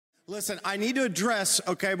Listen, I need to address,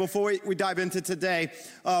 okay, before we dive into today,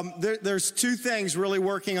 there's two things really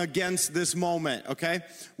working against this moment, okay?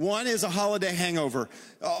 One is a holiday hangover.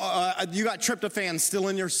 You got tryptophan still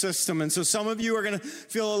in your system, and so some of you are going to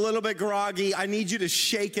feel a little bit groggy. I need you to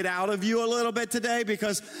shake it out of you a little bit today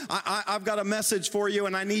because I've got a message for you,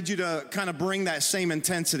 and I need you to kind of bring that same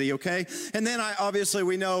intensity, okay? And then obviously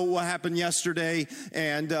we know what happened yesterday,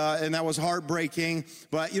 and that was heartbreaking.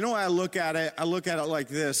 But you know what I look at it? I look at it like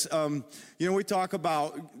this. We talk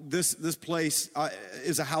about this place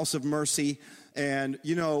is a house of mercy. And,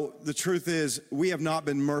 the truth is we have not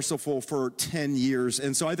been merciful for 10 years.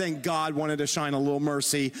 And so I think God wanted to shine a little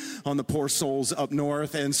mercy on the poor souls up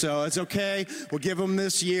north. And so it's okay. We'll give them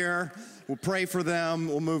this year. We'll pray for them.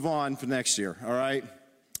 We'll move on for next year. All right.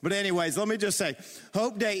 But anyways, let me just say,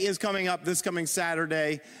 Hope Day is coming up this coming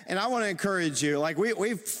Saturday, and I want to encourage you. Like,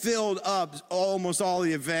 we've filled up almost all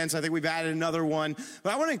the events. I think we've added another one.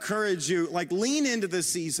 But I want to encourage you, lean into this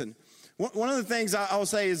season. One of the things I will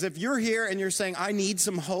say is if you're here and you're saying, I need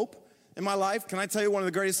some hope in my life, can I tell you one of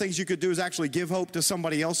the greatest things you could do is actually give hope to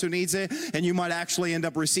somebody else who needs it, and you might actually end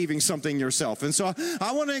up receiving something yourself. And so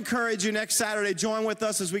I want to encourage you next Saturday, join with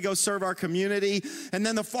us as we go serve our community. And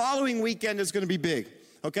then the following weekend is going to be big.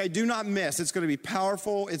 Okay, do not miss. It's going to be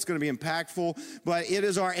powerful. It's going to be impactful. But it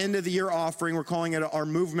is our end of the year offering. We're calling it our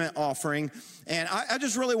movement offering. And I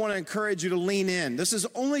just really want to encourage you to lean in. This is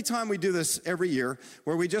the only time we do this every year,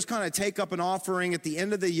 where we just kind of take up an offering at the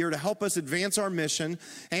end of the year to help us advance our mission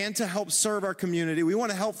and to help serve our community. We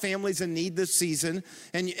want to help families in need this season.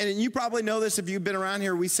 And you probably know this if you've been around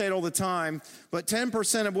here. We say it all the time. But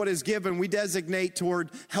 10% of what is given, we designate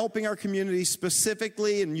toward helping our community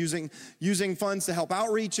specifically and using funds to help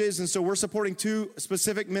outreaches. And so we're supporting two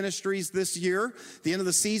specific ministries this year. At the end of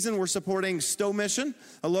the season, we're supporting Stowe Mission,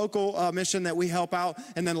 a local mission that we help out,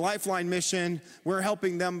 and then Lifeline Mission. We're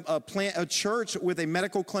helping them plant a church with a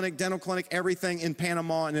medical clinic, dental clinic, everything in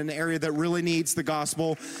Panama in an area that really needs the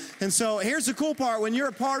gospel. And so here's the cool part. When you're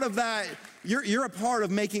a part of that, you're a part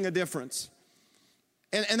of making a difference.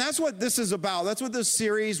 And that's what this is about. That's what this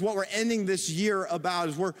series, what we're ending this year about,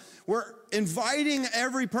 is we're inviting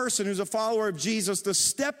every person who's a follower of Jesus to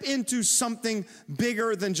step into something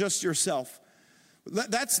bigger than just yourself.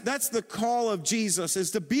 That's the call of Jesus,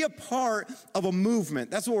 is to be a part of a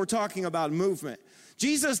movement. That's what we're talking about, movement.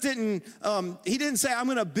 Jesus didn't say, I'm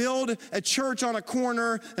going to build a church on a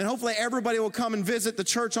corner and hopefully everybody will come and visit the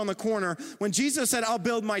church on the corner. When Jesus said, I'll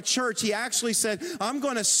build my church, he actually said, I'm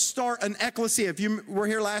going to start an ecclesia. If you were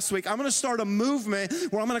here last week, I'm going to start a movement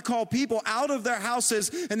where I'm going to call people out of their houses,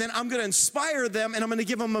 and then I'm going to inspire them, and I'm going to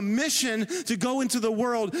give them a mission to go into the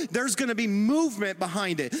world. There's going to be movement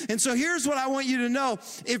behind it. And so here's what I want you to know.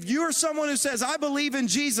 If you're someone who says, I believe in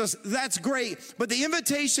Jesus, that's great. But the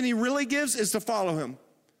invitation he really gives is to follow him.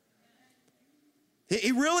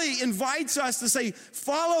 He really invites us to say,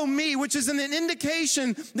 follow me, which is an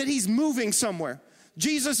indication that he's moving somewhere.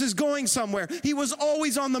 Jesus is going somewhere. He was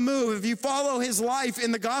always on the move. If you follow his life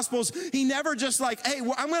in the Gospels, he never just hey,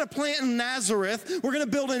 I'm going to plant in Nazareth. We're going to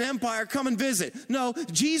build an empire. Come and visit. No,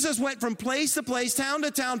 Jesus went from place to place, town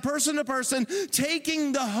to town, person to person,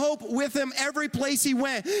 taking the hope with him every place he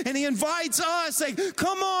went. And he invites us, saying,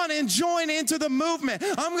 come on and join into the movement.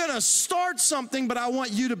 I'm going to start something, but I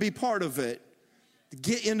want you to be part of it.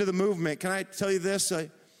 Get into the movement. Can I tell you this?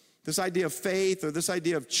 This idea of faith or this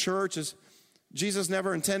idea of church is Jesus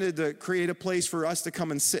never intended to create a place for us to come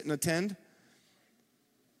and sit and attend.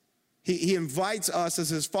 He invites us as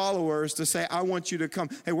his followers to say, I want you to come.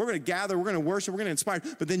 Hey, we're going to gather, we're going to worship, we're going to inspire,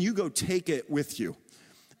 but then you go take it with you.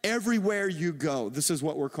 Everywhere you go, this is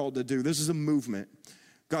what we're called to do. This is a movement.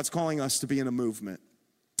 God's calling us to be in a movement.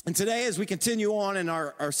 And today, as we continue on in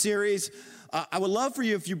our series, I would love for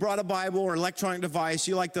you, if you brought a Bible or electronic device,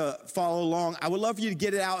 you like to follow along, I would love for you to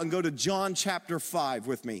get it out and go to John chapter 5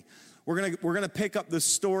 with me. We're gonna pick up the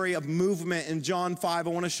story of movement in John 5. I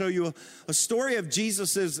want to show you a story of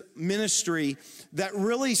Jesus's ministry that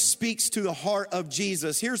really speaks to the heart of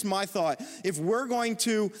Jesus. Here's my thought. If we're going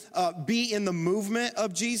to be in the movement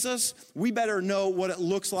of Jesus, we better know what it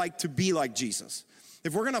looks like to be like Jesus.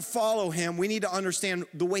 If we're going to follow him, we need to understand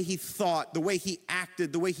the way he thought, the way he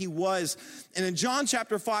acted, the way he was. And in John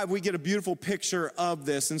chapter 5, we get a beautiful picture of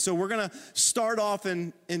this. And so we're going to start off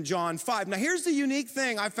in John 5. Now, here's the unique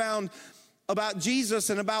thing I found about Jesus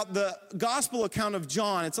and about the gospel account of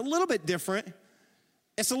John. It's a little bit different.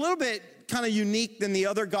 It's a little bit kind of unique than the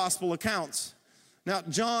other gospel accounts. Now,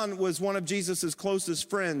 John was one of Jesus's closest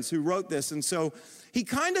friends who wrote this. And so he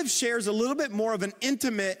kind of shares a little bit more of an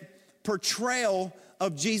intimate portrayal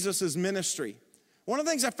of Jesus's ministry. One of the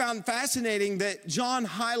things I found fascinating that John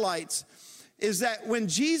highlights is that when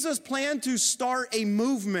Jesus planned to start a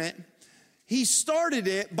movement, he started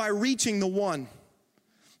it by reaching the one.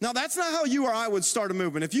 Now, that's not how you or I would start a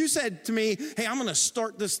movement. If you said to me, hey, I'm going to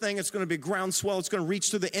start this thing. It's going to be groundswell. It's going to reach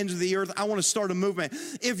to the end of the earth. I want to start a movement.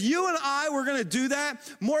 If you and I were going to do that,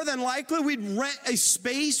 more than likely, we'd rent a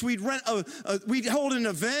space. We'd hold an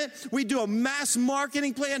event. We'd do a mass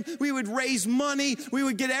marketing plan. We would raise money. We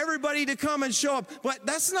would get everybody to come and show up. But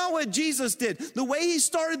that's not what Jesus did. The way he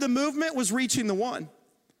started the movement was reaching the one.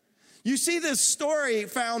 You see this story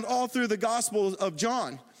found all through the Gospel of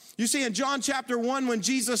John. You see in John chapter 1, when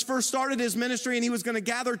Jesus first started his ministry and he was going to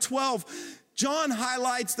gather 12, John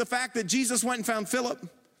highlights the fact that Jesus went and found Philip.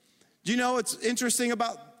 Do you know what's interesting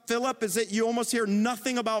about Philip is that you almost hear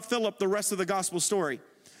nothing about Philip the rest of the gospel story.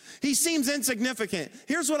 He seems insignificant.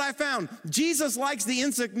 Here's what I found. Jesus likes the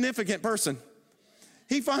insignificant person.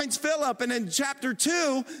 He finds Philip, and in chapter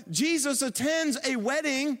 2, Jesus attends a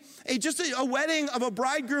wedding, a wedding of a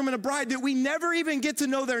bridegroom and a bride that we never even get to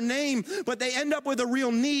know their name, but they end up with a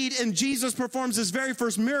real need, and Jesus performs his very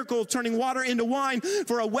first miracle, turning water into wine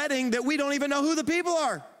for a wedding that we don't even know who the people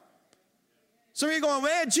are. So you're going,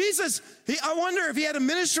 man, Jesus, I wonder if he had a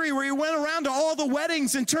ministry where he went around to all the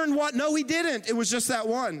weddings and turned what? No, he didn't. It was just that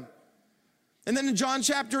one. And then in John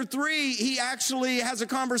chapter 3, he actually has a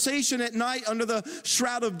conversation at night under the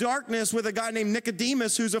shroud of darkness with a guy named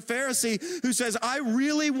Nicodemus, who's a Pharisee, who says, I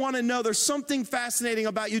really want to know, there's something fascinating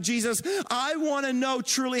about you, Jesus. I want to know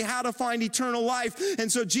truly how to find eternal life.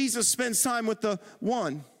 And so Jesus spends time with the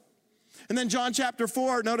one. And then John chapter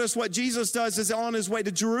 4, notice what Jesus does is on his way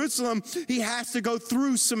to Jerusalem, he has to go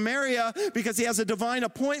through Samaria because he has a divine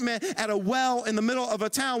appointment at a well in the middle of a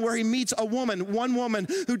town where he meets one woman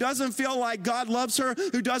who doesn't feel like God loves her,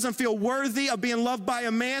 who doesn't feel worthy of being loved by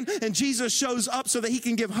a man, and Jesus shows up so that he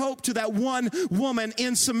can give hope to that one woman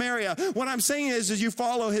in Samaria. What I'm saying is, as you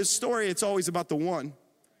follow his story, it's always about the one.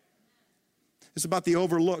 It's about the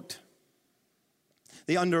overlooked,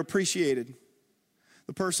 the underappreciated,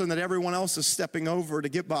 the person that everyone else is stepping over to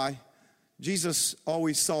get by. Jesus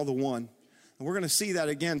always saw the one. And we're going to see that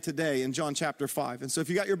again today in John chapter 5. And so if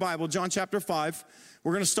you got your Bible, John chapter 5,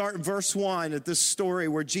 we're going to start in verse 1 at this story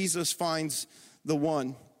where Jesus finds the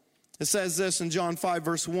one. It says this in John 5,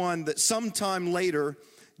 verse 1, that sometime later,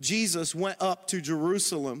 Jesus went up to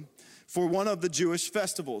Jerusalem for one of the Jewish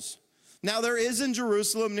festivals. Now there is in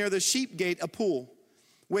Jerusalem near the sheep gate a pool,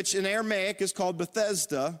 which in Aramaic is called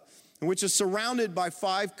Bethesda, which is surrounded by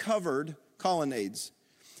 5 covered colonnades.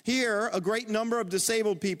 Here, a great number of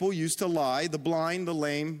disabled people used to lie, the blind, the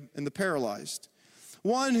lame, and the paralyzed.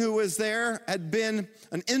 One who was there had been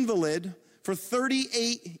an invalid for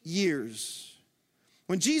 38 years.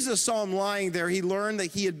 When Jesus saw him lying there, he learned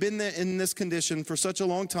that he had been in this condition for such a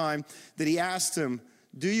long time that he asked him,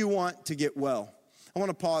 do you want to get well? I want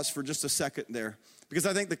to pause for just a second there because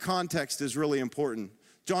I think the context is really important.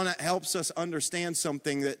 John helps us understand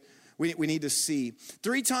something that we need to see.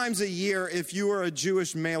 3 times a year, if you were a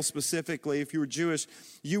Jewish male specifically, if you were Jewish,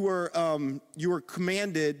 you were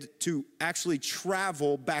commanded to actually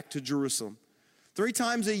travel back to Jerusalem. 3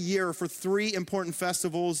 times a year for 3 important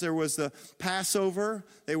festivals. There was the Passover.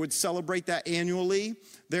 They would celebrate that annually.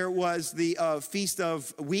 There was the Feast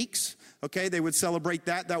of Weeks. Okay, they would celebrate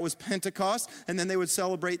that. That was Pentecost. And then they would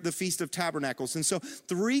celebrate the Feast of Tabernacles. And so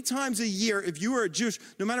 3 times a year, if you were a Jewish,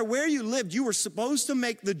 no matter where you lived, you were supposed to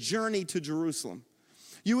make the journey to Jerusalem.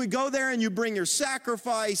 You would go there and you bring your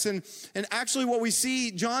sacrifice. And actually what we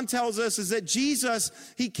see, John tells us, is that Jesus,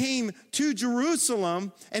 he came to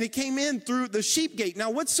Jerusalem and he came in through the sheep gate.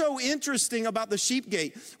 Now, what's so interesting about the sheep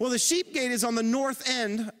gate? Well, the sheep gate is on the north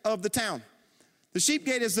end of the town. The sheep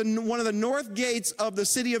gate is one of the north gates of the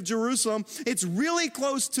city of Jerusalem. It's really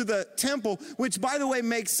close to the temple, which, by the way,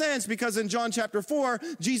 makes sense because in John chapter 4,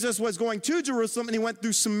 Jesus was going to Jerusalem and he went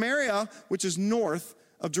through Samaria, which is north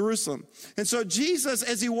of Jerusalem. And so Jesus,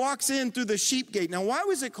 as he walks in through the sheep gate, now why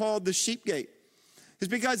was it called the sheep gate? It's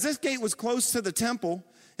because this gate was close to the temple,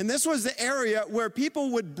 and this was the area where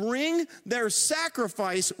people would bring their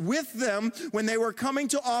sacrifice with them when they were coming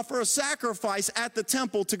to offer a sacrifice at the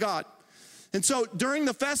temple to God. And so during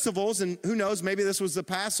the festivals, and who knows, maybe this was the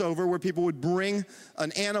Passover where people would bring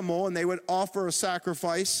an animal and they would offer a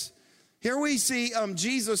sacrifice. Here we see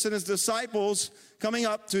Jesus and his disciples coming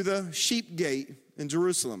up to the sheep gate in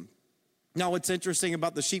Jerusalem. Now, what's interesting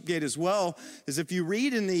about the sheep gate as well is if you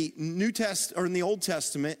read in the in the Old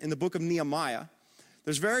Testament, in the book of Nehemiah,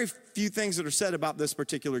 there's very few things that are said about this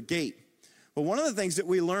particular gate. But one of the things that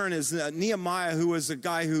we learn is that Nehemiah, who was a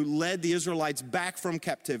guy who led the Israelites back from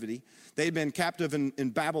captivity, they had been captive in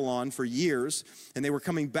Babylon for years, and they were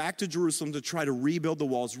coming back to Jerusalem to try to rebuild the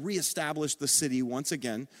walls, reestablish the city once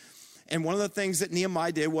again. And one of the things that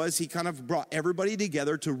Nehemiah did was he kind of brought everybody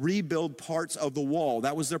together to rebuild parts of the wall.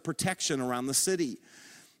 That was their protection around the city.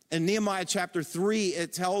 In Nehemiah chapter 3,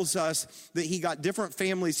 it tells us that he got different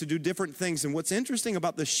families to do different things. And what's interesting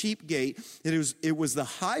about the sheep gate, it was the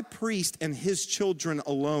high priest and his children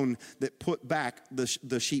alone that put back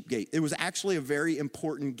the sheep gate. It was actually a very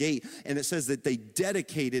important gate. And it says that they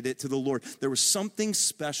dedicated it to the Lord. There was something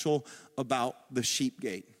special about the sheep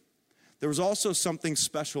gate. There was also something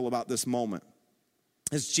special about this moment.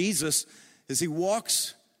 As Jesus, as he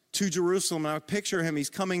walks to Jerusalem, and I picture him, he's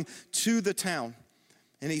coming to the town.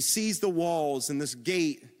 And he sees the walls and this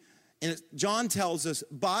gate. And John tells us,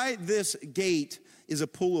 by this gate is a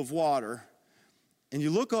pool of water. And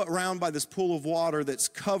you look around by this pool of water that's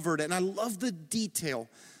covered. And I love the detail.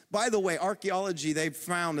 By the way, archaeology, they've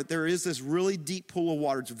found that there is this really deep pool of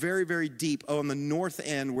water. It's very, very deep on the north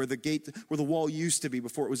end where the wall used to be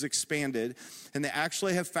before it was expanded. And they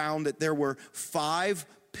actually have found that there were 5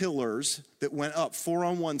 pillars that went up, 4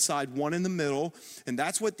 on one side, 1 in the middle, and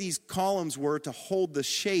that's what these columns were to hold the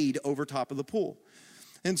shade over top of the pool.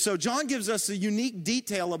 And so John gives us a unique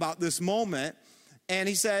detail about this moment, and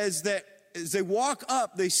he says that as they walk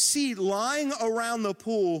up, they see lying around the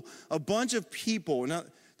pool a bunch of people. Now,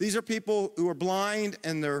 these are people who are blind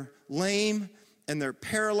and they're lame and they're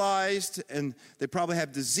paralyzed, and they probably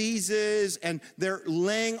have diseases, and they're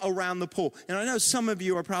laying around the pool. And I know some of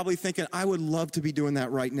you are probably thinking, I would love to be doing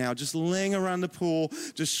that right now, just laying around the pool,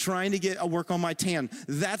 just trying to get a work on my tan.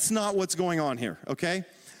 That's not what's going on here, okay?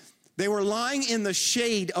 They were lying in the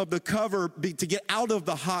shade of the cover to get out of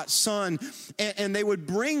the hot sun, and they would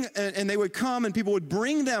come, and people would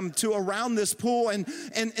bring them to around this pool,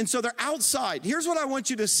 and so they're outside. Here's what I want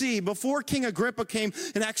you to see. Before King Agrippa came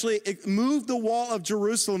and actually moved the wall of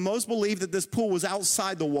Jerusalem, most believe that this pool was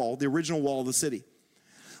outside the wall, the original wall of the city,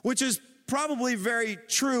 which is probably very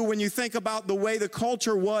true when you think about the way the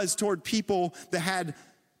culture was toward people that had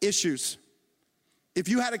issues. If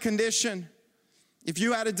you had a condition, if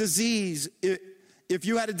you had a disease, if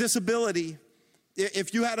you had a disability,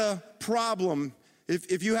 if you had a problem,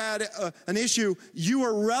 if you had an issue, you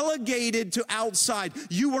were relegated to outside.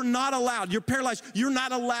 You were not allowed. You're paralyzed. You're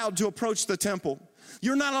not allowed to approach the temple.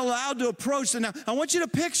 You're not allowed to approach it. Now, I want you to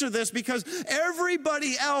picture this, because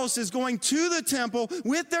everybody else is going to the temple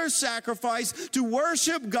with their sacrifice to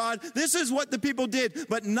worship God. This is what the people did.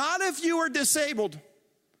 But not if you were disabled.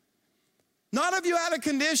 Not if you had a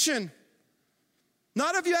condition.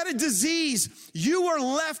 Not if you had a disease. You were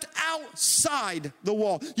left outside the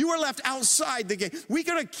wall. You were left outside the gate. We're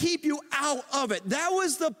going to keep you out of it. That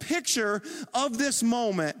was the picture of this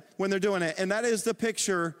moment when they're doing it. And that is the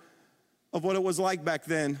picture of what it was like back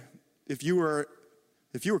then. If you were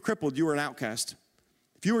crippled, you were an outcast.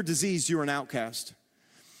 If you were diseased, you were an outcast.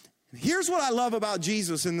 And here's what I love about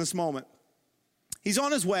Jesus in this moment. He's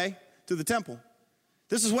on his way to the temple.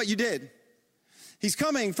 This is what you did. He's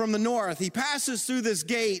coming from the north. He passes through this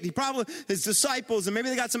gate. His disciples, and maybe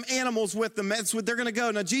they got some animals with them. That's what they're going to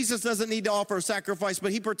go. Now, Jesus doesn't need to offer a sacrifice,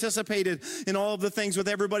 but he participated in all of the things with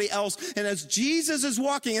everybody else. And as Jesus is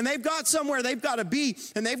walking, and they've got somewhere they've got to be,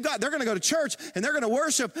 and they're going to go to church, and they're going to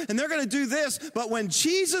worship, and they're going to do this. But when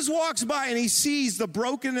Jesus walks by and he sees the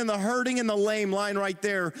broken and the hurting and the lame lying right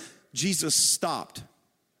there, Jesus stopped.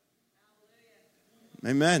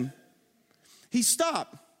 Amen. He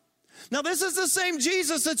stopped. Now, this is the same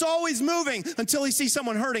Jesus that's always moving until he sees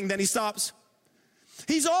someone hurting, then he stops.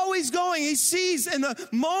 He's always going. He sees in the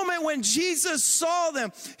moment when Jesus saw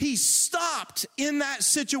them, he stopped in that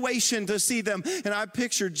situation to see them. And I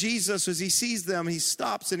picture Jesus as he sees them, he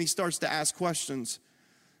stops and he starts to ask questions.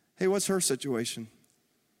 Hey, what's her situation?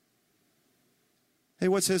 Hey,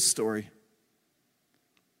 what's his story?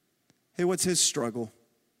 Hey, what's his struggle?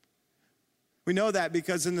 We know that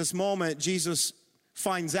because in this moment, Jesus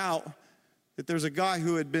finds out that there's a guy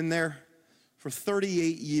who had been there for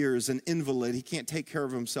 38 years, an invalid. He can't take care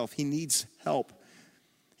of himself. He needs help.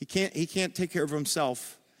 He can't take care of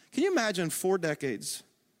himself. Can you imagine 4 decades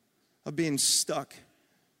of being stuck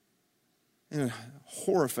in a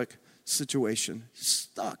horrific situation?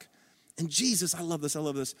 Stuck. And Jesus, I love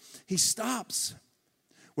this. He stops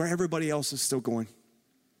where everybody else is still going.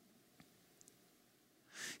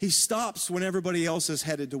 He stops when everybody else is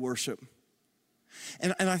headed to worship.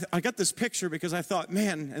 And I got this picture because I thought,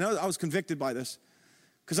 man, and I was convicted by this,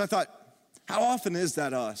 because I thought, how often is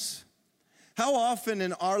that us? How often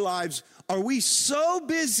in our lives are we so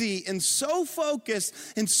busy and so focused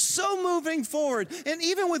and so moving forward, and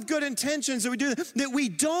even with good intentions that we do, that we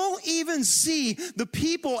don't even see the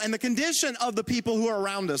people and the condition of the people who are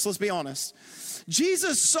around us? Let's be honest.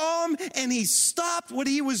 Jesus saw him and he stopped what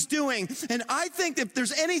he was doing. And I think if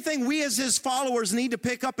there's anything we as his followers need to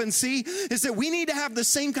pick up and see, is that we need to have the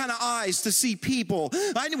same kind of eyes to see people.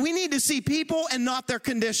 We need to see people and not their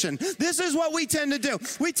condition. This is what we tend to do.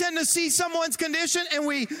 We tend to see someone's condition and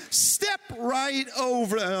we step right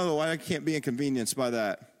over. Oh, I can't be inconvenienced by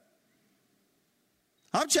that.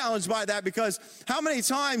 I'm challenged by that because how many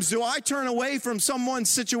times do I turn away from someone's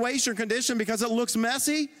situation or condition because it looks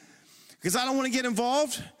messy? Because I don't want to get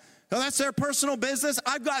involved? No, that's their personal business.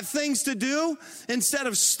 I've got things to do. Instead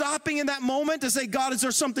of stopping in that moment to say, God, is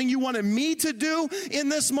there something you wanted me to do in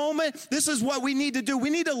this moment? This is what we need to do. We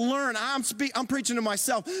need to learn. I'm preaching to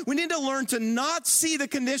myself. We need to learn to not see the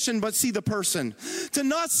condition, but see the person. To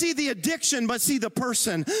not see the addiction, but see the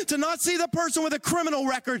person. To not see the person with a criminal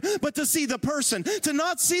record, but to see the person. To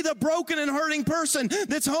not see the broken and hurting person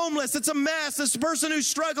that's homeless, that's a mess, this person who's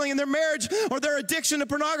struggling in their marriage or their addiction to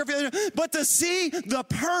pornography, but to see the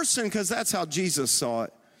person. Because that's how Jesus saw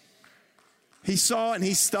it. He saw it and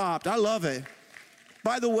he stopped. I love it.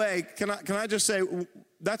 By the way, can I just say,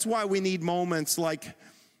 that's why we need moments like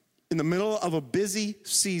in the middle of a busy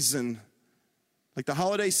season, like the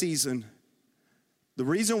holiday season. The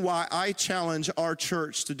reason why I challenge our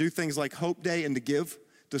church to do things like Hope Day and to give,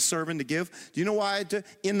 to serve and to give. Do you know why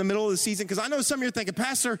in the middle of the season? Because I know some of you are thinking,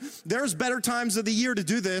 Pastor, there's better times of the year to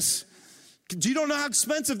do this. You don't know how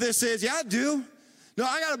expensive this is. Yeah, I do. No,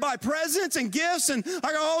 I got to buy presents and gifts, and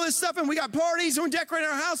I got all this stuff, and we got parties, and we're decorating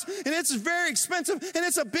our house, and it's very expensive, and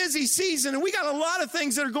it's a busy season, and we got a lot of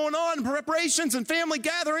things that are going on, preparations and family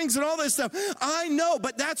gatherings and all this stuff. I know,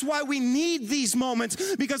 but that's why we need these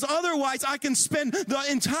moments, because otherwise I can spend the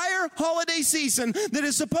entire holiday season that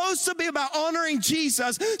is supposed to be about honoring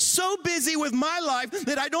Jesus so busy with my life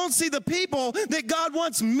that I don't see the people that God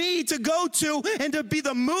wants me to go to and to be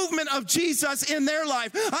the movement of Jesus in their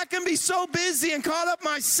life. I can be so busy and caught up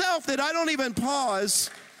myself that I don't even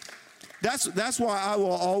pause. That's why I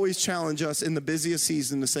will always challenge us in the busiest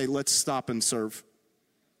season to say, let's stop and serve.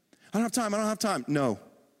 I don't have time. No.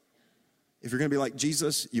 If you're going to be like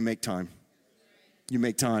Jesus, you make time. You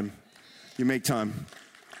make time. You make time.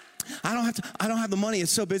 I don't have the money.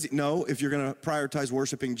 It's so busy. No, if you're going to prioritize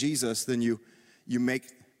worshiping Jesus, then you make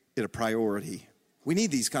it a priority. We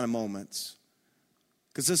need these kind of moments.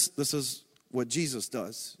 Because this is what Jesus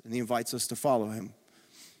does, and he invites us to follow him.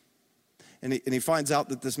 And he finds out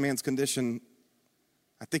that this man's condition,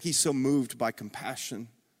 I think he's so moved by compassion.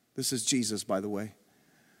 This is Jesus, by the way,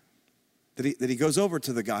 that he goes over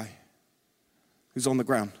to the guy who's on the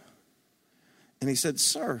ground. And he said,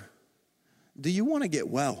 "Sir, do you want to get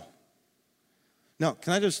well?" Now,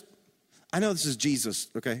 I know this is Jesus,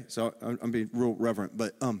 okay? So I'm being real reverent,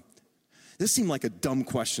 but this seemed like a dumb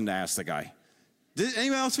question to ask the guy. Did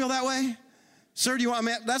anyone else feel that way? Sir, do you want,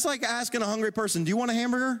 that's like asking a hungry person, do you want a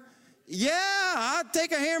hamburger? Yeah, I'd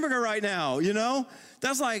take a hamburger right now, you know?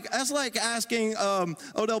 That's like asking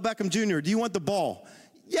Odell Beckham Jr., do you want the ball?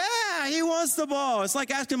 Yeah, he wants the ball. It's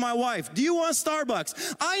like asking my wife, do you want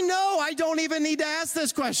Starbucks? I know I don't even need to ask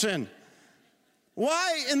this question.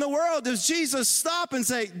 Why in the world does Jesus stop and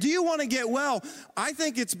say, do you want to get well? I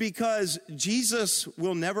think it's because Jesus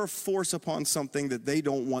will never force upon something that they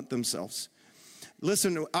don't want themselves.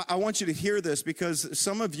 Listen, I want you to hear this because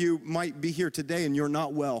some of you might be here today and you're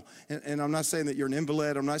not well. And I'm not saying that you're an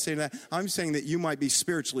invalid. I'm not saying that. I'm saying that you might be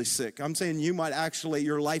spiritually sick. I'm saying you might actually,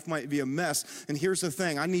 your life might be a mess. And here's the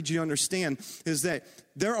thing I need you to understand is that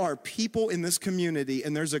there are people in this community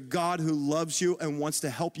and there's a God who loves you and wants to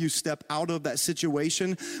help you step out of that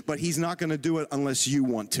situation, but he's not going to do it unless you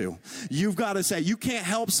want to. You've got to say, you can't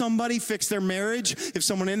help somebody fix their marriage if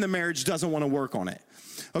someone in the marriage doesn't want to work on it.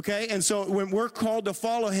 Okay, and so when we're called to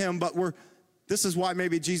follow him, but this is why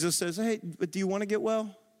maybe Jesus says, hey, but do you want to get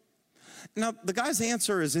well? Now, the guy's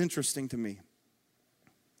answer is interesting to me.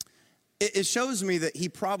 It shows me that he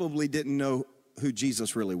probably didn't know who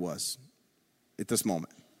Jesus really was at this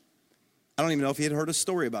moment. I don't even know if he had heard a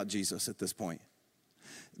story about Jesus at this point.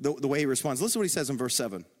 The way he responds, listen to what he says in verse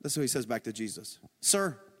 7. This is what he says back to Jesus.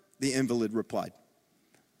 Sir, the invalid replied.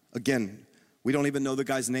 Again, we don't even know the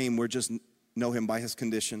guy's name. We're just know him by his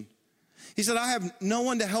condition. He said, I have no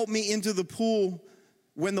one to help me into the pool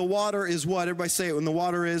when the water is what? Everybody say it. When the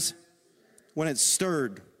water is? When it's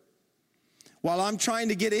stirred. While I'm trying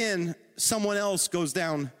to get in, someone else goes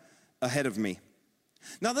down ahead of me.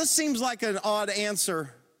 Now, this seems like an odd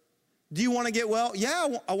answer. Do you want to get well?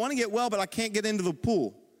 Yeah, I want to get well, but I can't get into the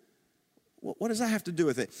pool. What does that have to do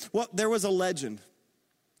with it? Well, there was a legend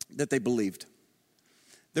that they believed.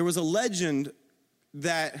 There was a legend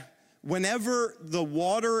that whenever the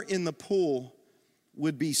water in the pool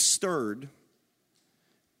would be stirred,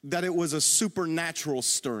 that it was a supernatural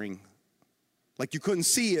stirring. Like you couldn't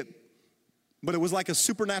see it, but it was like a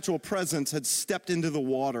supernatural presence had stepped into the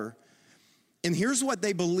water. And here's what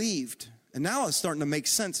they believed. And now it's starting to make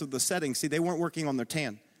sense of the setting. See, they weren't working on their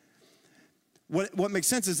tan. What makes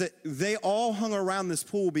sense is that they all hung around this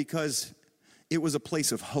pool because it was a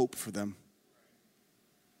place of hope for them.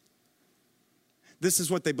 This is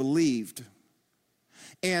what they believed.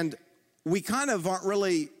 And we kind of aren't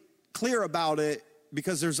really clear about it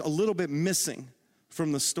because there's a little bit missing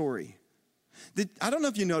from the story. I don't know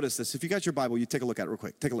if you noticed this. If you got your Bible, you take a look at it real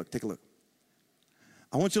quick. Take a look.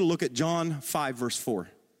 I want you to look at John 5, verse 4.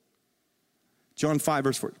 John 5,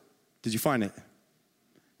 verse 4. Did you find it?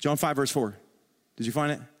 John 5, verse 4. Did you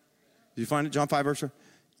find it? Did you find it? John 5, verse 4?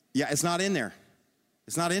 Yeah, it's not in there.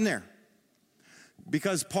 It's not in there.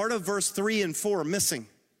 Because part of verse 3 and 4 are missing.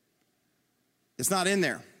 It's not in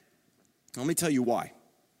there. Let me tell you why.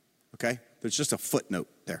 Okay? There's just a footnote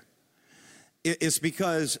there. It's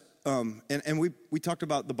because, and we talked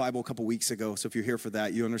about the Bible a couple weeks ago, so if you're here for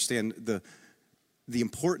that, you understand the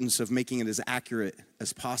importance of making it as accurate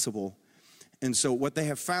as possible. And so what they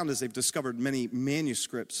have found is they've discovered many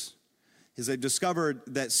manuscripts, is they've discovered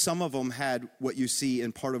that some of them had what you see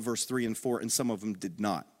in part of verse 3 and 4, and some of them did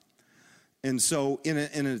not. And so in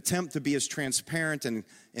an attempt to be as transparent and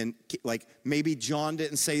like maybe John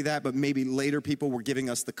didn't say that, but maybe later people were giving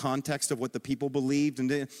us the context of what the people believed and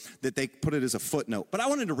that they put it as a footnote. But I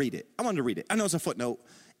wanted to read it. I know it's a footnote.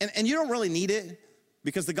 And you don't really need it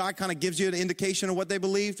because the guy kind of gives you an indication of what they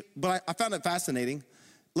believed. But I found it fascinating.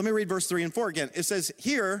 Let me read verse 3 and 4 again. It says,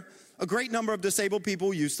 here, a great number of disabled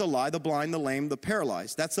people used to lie, the blind, the lame, the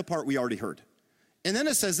paralyzed. That's the part we already heard. And then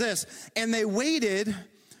it says this, and they waited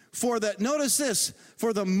for the, notice this,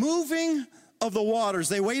 for the moving of the waters.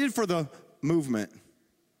 They waited for the movement.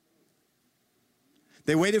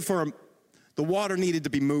 They waited for, the water needed to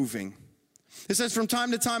be moving. It says from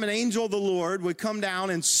time to time an angel of the Lord would come down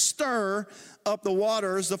and stir up the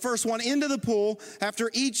waters, the first one into the pool.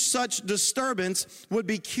 After each such disturbance would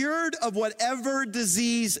be cured of whatever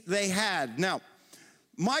disease they had. Now,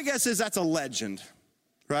 my guess is that's a legend,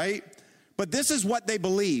 right? But this is what they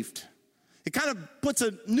believed. It kind of puts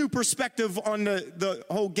a new perspective on the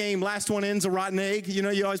whole game. Last one in's a rotten egg. You know,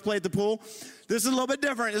 you always play at the pool. This is a little bit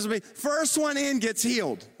different. This will be first one in gets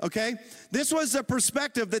healed, okay? This was the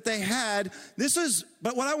perspective that they had.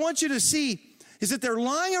 But what I want you to see is that they're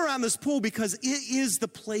lying around this pool because it is the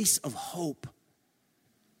place of hope.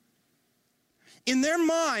 In their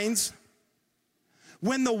minds,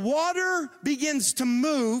 when the water begins to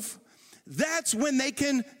move, that's when they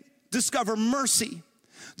can discover mercy.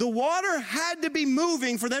 The water had to be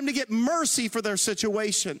moving for them to get mercy for their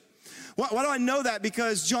situation. Why do I know that?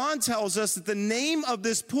 Because John tells us that the name of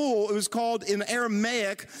this pool, it was called in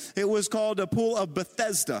Aramaic, it was called a pool of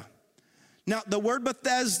Bethesda. Now, the word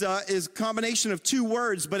Bethesda is a combination of two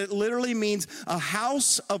words, but it literally means a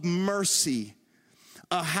house of mercy,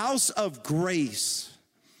 a house of grace.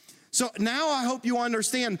 So now I hope you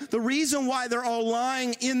understand the reason why they're all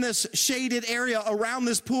lying in this shaded area around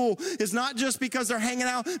this pool is not just because they're hanging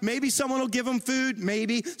out. Maybe someone will give them food.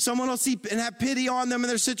 Maybe someone will see and have pity on them in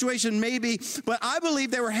their situation. Maybe. But I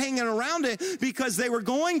believe they were hanging around it because they were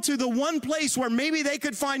going to the one place where maybe they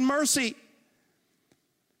could find mercy.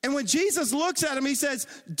 And when Jesus looks at him, he says,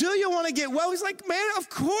 do you want to get well? He's like, man, of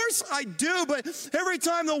course I do. But every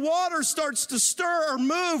time the water starts to stir or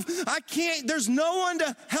move, I can't, there's no one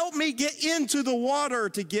to help me get into the water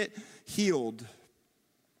to get healed.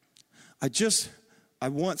 I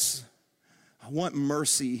want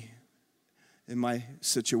mercy in my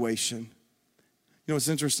situation. You know what's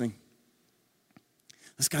interesting?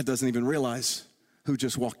 This guy doesn't even realize who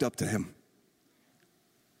just walked up to him.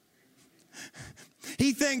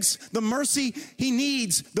 He thinks the mercy he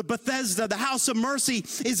needs, the Bethesda, the house of mercy,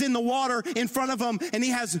 is in the water in front of him, and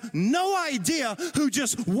he has no idea who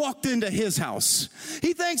just walked into his house.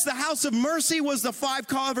 He thinks the house of mercy was the 5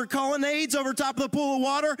 covered colonnades over top of the pool of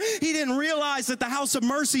water. He didn't realize that the house of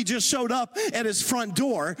mercy just showed up at his front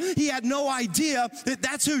door. He had no idea that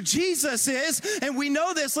that's who Jesus is, and we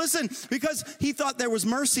know this, listen, because he thought there was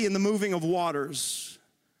mercy in the moving of waters.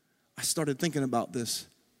 I started thinking about this.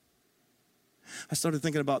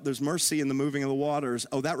 There's mercy in the moving of the waters.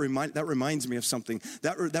 Oh, that reminds me of something.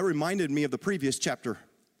 That reminded me of the previous chapter.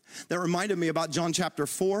 That reminded me about John chapter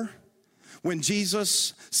 4, when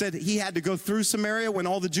Jesus said he had to go through Samaria, when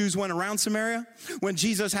all the Jews went around Samaria, when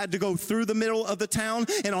Jesus had to go through the middle of the town,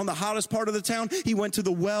 and on the hottest part of the town, he went to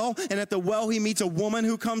the well, and at the well, he meets a woman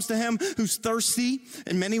who comes to him who's thirsty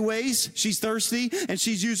in many ways. She's thirsty, and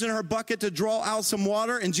she's using her bucket to draw out some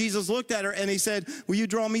water, and Jesus looked at her, and he said, will you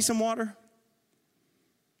draw me some water?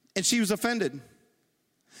 And she was offended.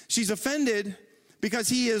 She's offended because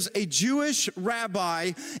he is a Jewish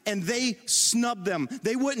rabbi, and they snubbed them.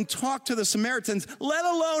 They wouldn't talk to the Samaritans, let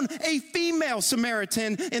alone a female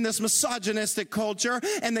Samaritan in this misogynistic culture,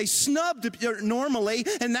 and they snubbed normally,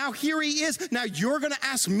 and now here he is. Now you're going to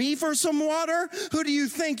ask me for some water? Who do you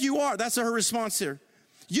think you are? That's her response here.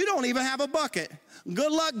 You don't even have a bucket.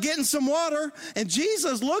 Good luck getting some water. And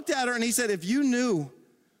Jesus looked at her and he said, if you knew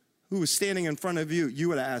who was standing in front of you, you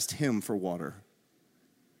would have asked him for water.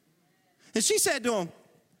 And she said to him,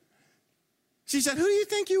 she said, who do you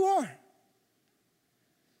think you are?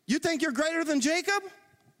 You think you're greater than Jacob,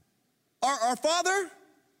 our father?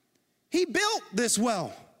 He built this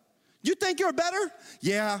well. You think you're better?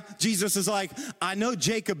 Yeah, Jesus is like, I know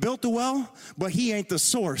Jacob built the well, but he ain't the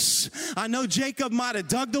source. I know Jacob might have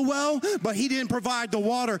dug the well, but he didn't provide the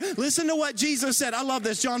water. Listen to what Jesus said. I love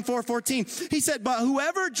this, John 4:14. He said, but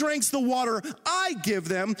whoever drinks the water I give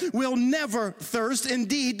them will never thirst.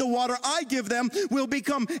 Indeed, the water I give them will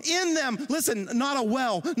become in them. Listen, not a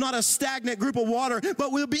well, not a stagnant group of water,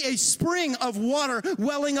 but will be a spring of water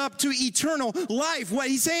welling up to eternal life. What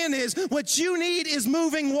he's saying is, what you need is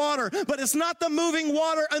moving water. But it's not the moving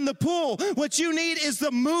water in the pool. What you need is the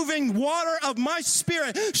moving water of my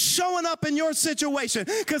spirit showing up in your situation.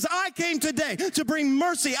 Because I came today to bring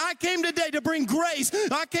mercy. I came today to bring grace.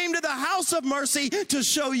 I came to the house of mercy to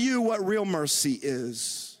show you what real mercy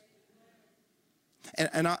is.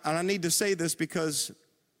 And I need to say this because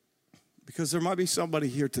there might be somebody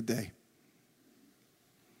here today.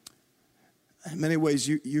 In many ways,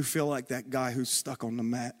 you feel like that guy who's stuck on the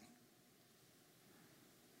mat.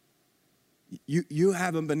 You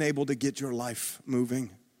haven't been able to get your life moving.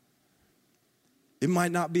 It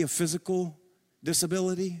might not be a physical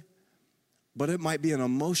disability, but it might be an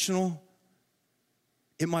emotional,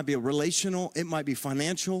 it might be a relational, it might be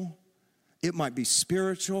financial, it might be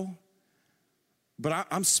spiritual. But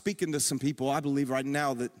I'm speaking to some people, I believe right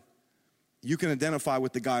now, that you can identify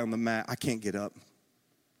with the guy on the mat. I can't get up.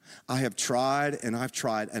 I have tried and I've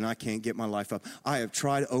tried and I can't get my life up. I have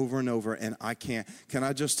tried over and over and I can't. Can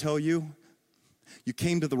I just tell you? You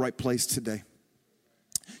came to the right place today.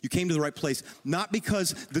 You came to the right place, not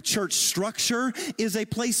because the church structure is a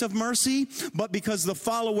place of mercy, but because the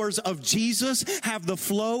followers of Jesus have the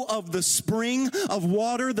flow of the spring of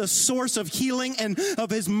water, the source of healing and of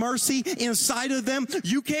his mercy inside of them.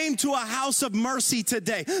 You came to a house of mercy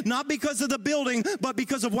today, not because of the building, but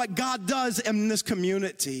because of what God does in this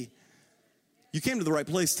community. You came to the right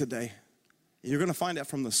place today. You're going to find out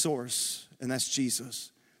from the source, and that's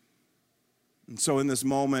Jesus. And so in this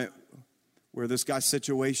moment where this guy's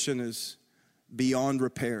situation is beyond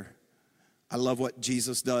repair, I love what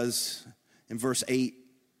Jesus does. In verse 8,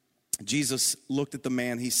 Jesus looked at the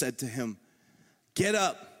man. He said to him, get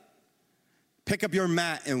up, pick up your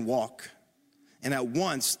mat and walk. And at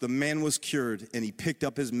once the man was cured, and he picked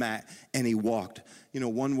up his mat and he walked. You know,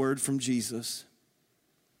 one word from Jesus.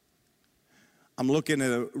 I'm looking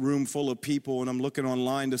at a room full of people, and I'm looking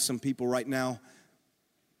online to some people right now.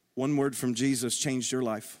 One word from Jesus changed your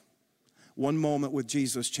life. One moment with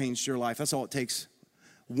Jesus changed your life. That's all it takes.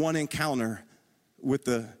 One encounter with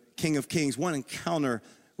the King of Kings. One encounter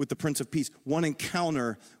with the Prince of Peace. One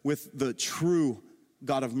encounter with the true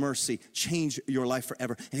God of mercy. Change your life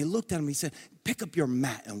forever. And he looked at him. He said, pick up your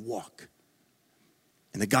mat and walk.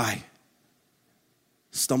 And the guy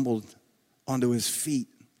stumbled onto his feet.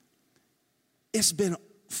 It's been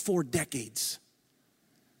 4 decades.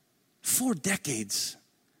 4 decades.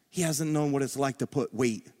 He hasn't known what it's like to put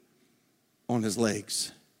weight on his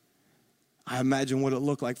legs. I imagine what it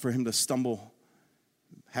looked like for him to stumble,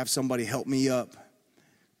 have somebody help me up,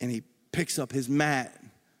 and he picks up his mat,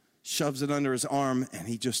 shoves it under his arm, and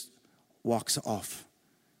he just walks off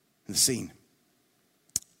the scene.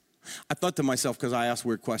 I thought to myself, because I asked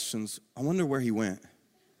weird questions, I wonder where he went.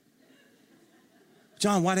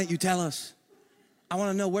 John, why didn't you tell us? I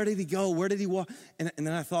want to know, where did he go? Where did he walk? And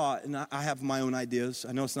then I thought, and I have my own ideas.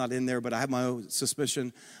 I know it's not in there, but I have my own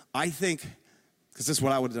suspicion. I think, because this is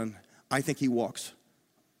what I would have done, I think he walks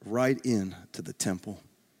right into the temple.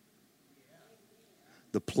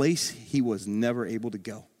 The place he was never able to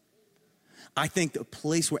go. I think the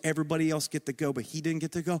place where everybody else get to go, but he didn't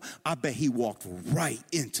get to go, I bet he walked right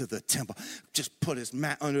into the temple. Just put his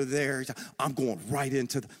mat under there. I'm going right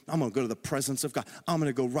into I'm going to go to the presence of God. I'm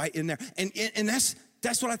going to go right in there. And that's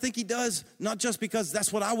what I think he does, not just because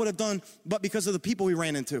that's what I would have done, but because of the people he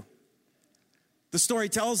ran into. The story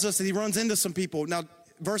tells us that he runs into some people. Now,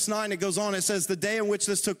 verse 9, it goes on. It says, the day in which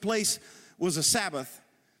this took place was a Sabbath.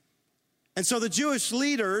 And so the Jewish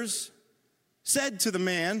leaders said to the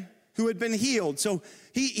man who had been healed. So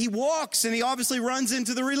he walks and he obviously runs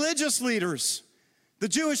into the religious leaders, the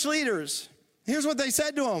Jewish leaders. Here's what they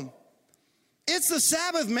said to him. It's the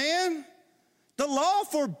Sabbath, man. The law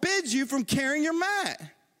forbids you from carrying your mat.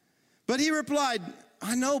 But he replied,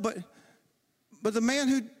 I know, but the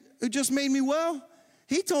man who just made me well,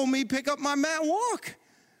 he told me pick up my mat and walk.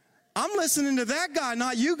 I'm listening to that guy,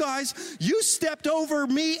 not you guys. You stepped over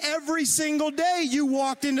me every single day. You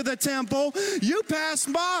walked into the temple. You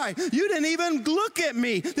passed by. You didn't even look at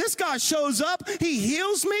me. This guy shows up. He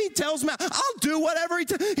heals me, tells me I'll do whatever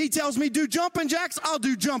he tells me do jumping jacks. I'll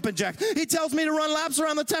do jumping jacks. He tells me to run laps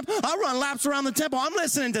around the temple. I'll run laps around the temple. I'm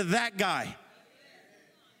listening to that guy.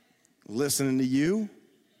 Listening to you.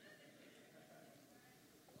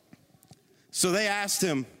 So they asked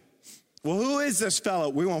him, well, who is this fellow?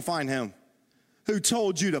 We won't find him. Who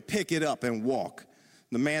told you to pick it up and walk?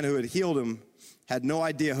 The man who had healed him had no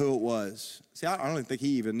idea who it was. See, I don't think he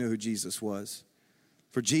even knew who Jesus was.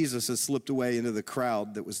 For Jesus had slipped away into the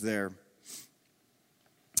crowd that was there.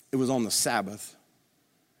 It was on the Sabbath.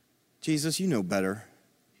 Jesus, you know better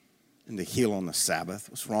than to heal on the Sabbath.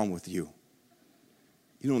 What's wrong with you?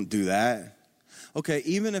 You don't do that. Okay,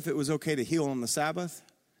 even if it was okay to heal on the Sabbath,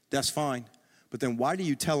 that's fine. But then why do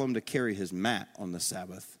you tell him to carry his mat on the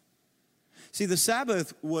Sabbath? See, the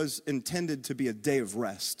Sabbath was intended to be a day of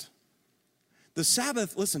rest. The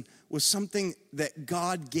Sabbath, listen, was something that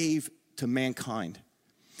God gave to mankind.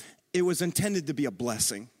 It was intended to be a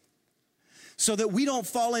blessing. So that we don't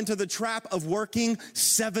fall into the trap of working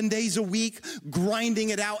 7 days a week, grinding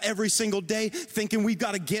it out every single day, thinking we've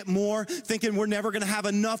got to get more, thinking we're never going to have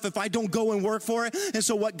enough if I don't go and work for it. And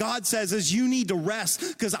so what God says is you need to rest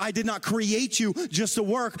because I did not create you just to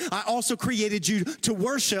work. I also created you to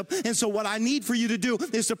worship. And so what I need for you to do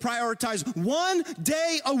is to prioritize 1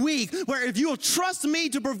 day a week where if you will trust me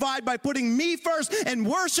to provide by putting me first and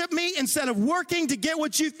worship me instead of working to get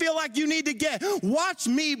what you feel like you need to get, watch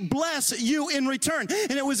me bless you in return.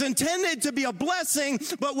 And it was intended to be a blessing,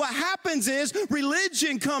 but what happens is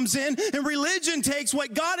religion comes in and religion takes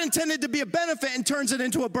what God intended to be a benefit and turns it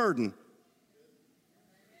into a burden.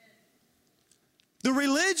 The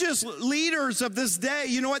religious leaders of this day,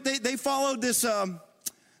 you know what, they followed this, it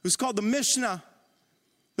was called the Mishnah.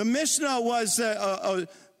 The Mishnah was,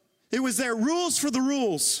 it was their rules for the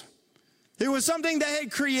rules. It was something they had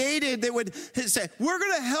created that would say, we're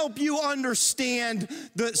going to help you understand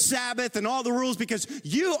the Sabbath and all the rules because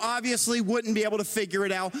you obviously wouldn't be able to figure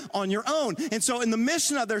it out on your own. And so in the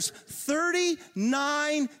Mishnah, there's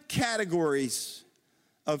 39 categories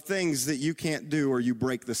of things that you can't do or you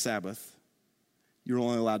break the Sabbath. You're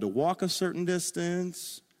only allowed to walk a certain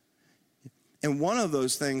distance. And one of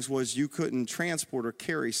those things was you couldn't transport or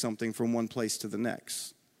carry something from one place to the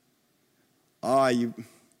next.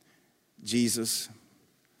 Jesus,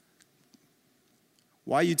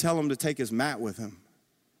 why you tell him to take his mat with him?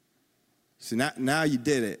 See, now you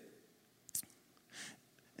did it.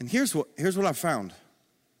 And here's what I found.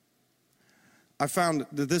 I found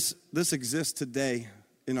that this exists today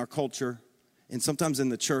in our culture and sometimes in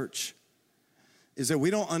the church, is that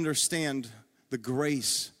we don't understand the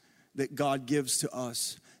grace that God gives to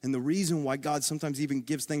us. And the reason why God sometimes even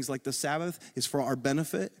gives things like the Sabbath is for our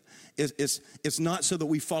benefit. It's not so that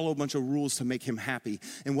we follow a bunch of rules to make him happy.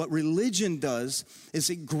 And what religion does is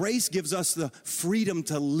grace gives us the freedom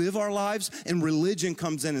to live our lives, and religion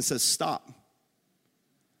comes in and says, stop.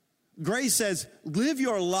 Grace says, live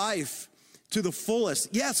your life to the fullest.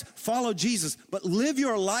 Yes, follow Jesus, but live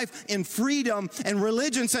your life in freedom. And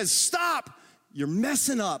religion says, stop, you're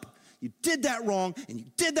messing up. You did that wrong, and you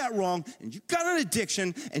did that wrong, and you got an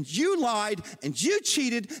addiction, and you lied, and you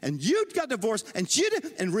cheated, and you got divorced,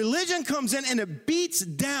 and religion comes in and it beats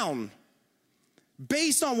down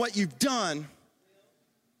based on what you've done.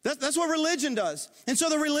 That's what religion does. And so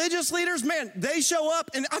the religious leaders, man, they show up,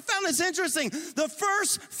 and I found this interesting. The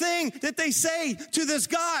first thing that they say to this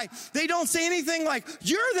guy, they don't say anything like,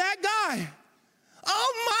 you're that guy.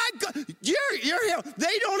 Oh my God, you're him.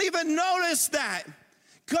 They don't even notice that.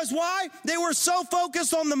 Because why? They were so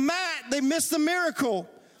focused on the mat, they missed the miracle.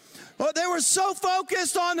 Well, they were so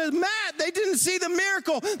focused on the mat, they didn't see the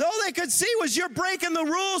miracle. All they could see was you're breaking the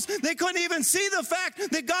rules. They couldn't even see the fact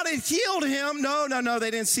that God had healed him. No, they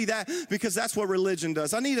didn't see that because that's what religion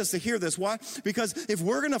does. I need us to hear this. Why? Because if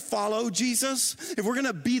we're going to follow Jesus, if we're going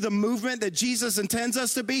to be the movement that Jesus intends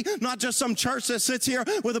us to be, not just some church that sits here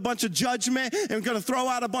with a bunch of judgment and going to throw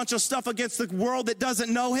out a bunch of stuff against the world that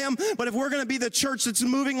doesn't know him, but if we're going to be the church that's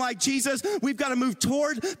moving like Jesus, we've got to move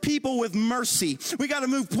toward people with mercy. We got to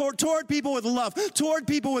move toward toward people with love, toward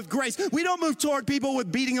people with grace. We don't move toward people with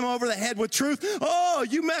beating them over the head with truth. Oh,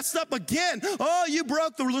 you messed up again. Oh, you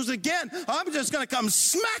broke the rules again. I'm just going to come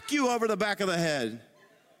smack you over the back of the head.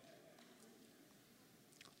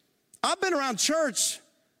 I've been around church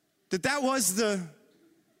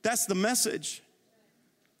that's the message.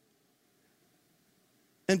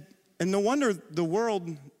 And no wonder the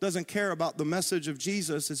world doesn't care about the message of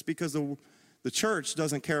Jesus. It's because the church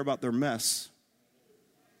doesn't care about their mess.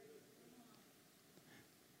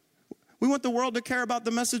 We want the world to care about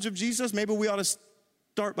the message of Jesus. Maybe we ought to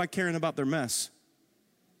start by caring about their mess.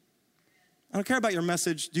 I don't care about your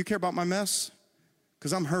message. Do you care about my mess?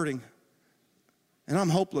 Because I'm hurting. And I'm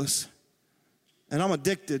hopeless. And I'm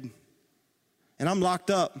addicted. And I'm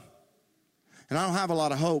locked up. And I don't have a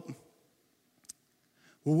lot of hope.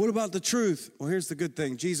 Well, what about the truth? Well, here's the good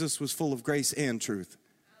thing. Jesus was full of grace and truth.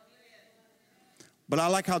 But I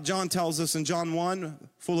like how John tells us in John 1,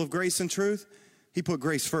 full of grace and truth, he put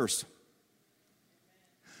grace first.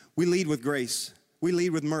 We lead with grace. We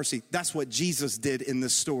lead with mercy. That's what Jesus did in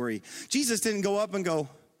this story. Jesus didn't go up and go,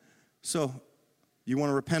 so you want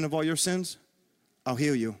to repent of all your sins? I'll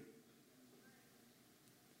heal you.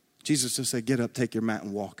 Jesus just said, get up, take your mat,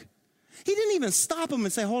 and walk. He didn't even stop him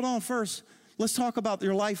and say, hold on first. Let's talk about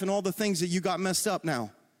your life and all the things that you got messed up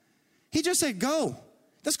now. He just said, go.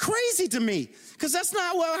 That's crazy to me, because that's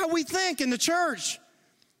not how we think in the church.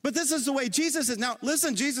 But this is the way Jesus is. Now,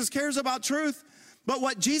 listen, Jesus cares about truth, but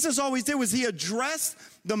what Jesus always did was he addressed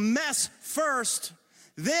the mess first,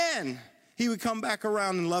 then he would come back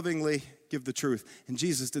around and lovingly give the truth. And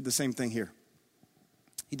Jesus did the same thing here.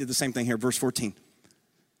 He did the same thing here, verse 14. It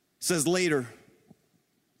says later,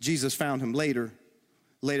 Jesus found him later.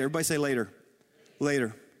 Later, everybody say later.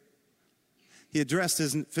 Later. He addressed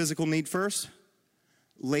his physical need first.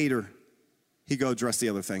 Later, he go address the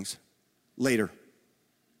other things. Later.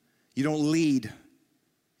 You don't lead,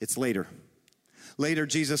 it's later. Later,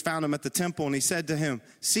 Jesus found him at the temple and he said to him,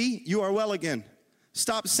 see, you are well again.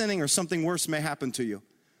 Stop sinning or something worse may happen to you.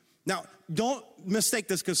 Now, don't mistake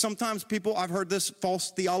this, because sometimes people, I've heard this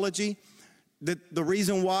false theology, that the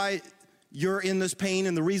reason why you're in this pain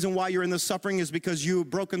and the reason why you're in this suffering is because you've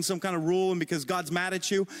broken some kind of rule and because God's mad at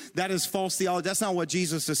you. That is false theology. That's not what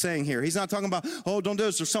Jesus is saying here. He's not talking about, oh, don't do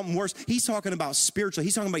this or something worse. He's talking about spiritually.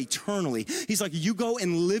 He's talking about eternally. He's like, you go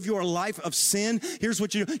and live your life of sin. Here's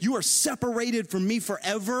what you do. You are separated from me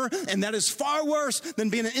forever, and that is far worse than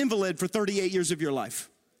being an invalid for 38 years of your life.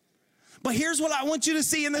 But here's what I want you to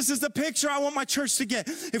see, and this is the picture I want my church to get.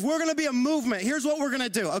 If we're going to be a movement, here's what we're going to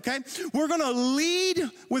do, okay? We're going to lead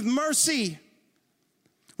with mercy.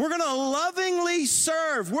 We're going to lovingly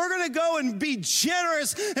serve. We're going to go and be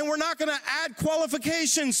generous, and we're not going to add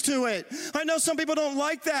qualifications to it. I know some people don't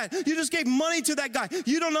like that. You just gave money to that guy.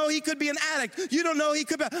 You don't know he could be an addict. You don't know he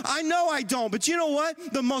could be. I know I don't, but you know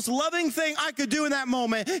what? The most loving thing I could do in that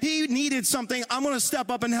moment, he needed something. I'm going to step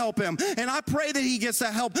up and help him, and I pray that he gets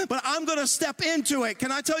that help, but I'm going to step into it.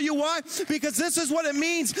 Can I tell you why? Because this is what it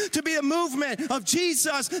means to be a movement of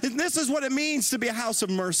Jesus, and this is what it means to be a house of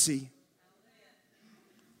mercy.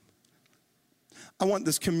 I want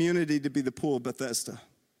this community to be the pool of Bethesda.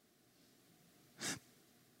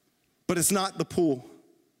 But it's not the pool.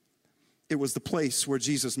 It was the place where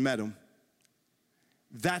Jesus met him.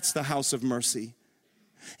 That's the house of mercy.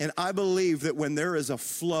 And I believe that when there is a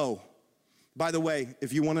flow, by the way,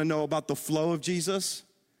 if you want to know about the flow of Jesus,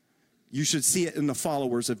 you should see it in the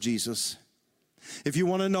followers of Jesus. If you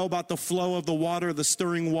want to know about the flow of the water, the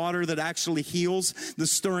stirring water that actually heals, the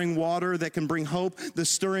stirring water that can bring hope, the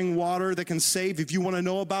stirring water that can save, if you want to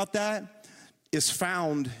know about that, is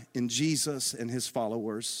found in Jesus and his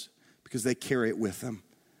followers, because they carry it with them.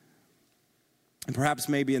 And perhaps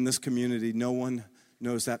maybe in this community, no one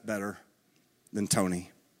knows that better than Tony.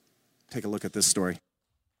 Take a look at this story.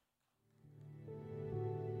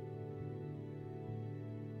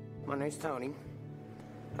 My name's Tony.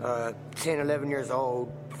 10, 11 years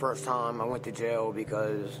old, first time I went to jail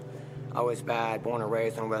because I was bad, born and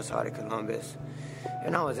raised on the west side of Columbus.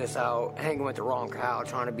 And I was just out hanging with the wrong crowd,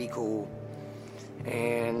 trying to be cool.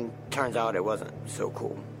 And turns out it wasn't so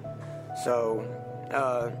cool. So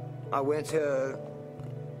I went to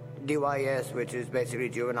DYS, which is basically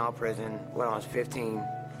juvenile prison, when I was 15.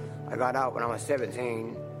 I got out when I was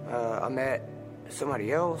 17. I met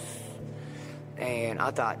somebody else, and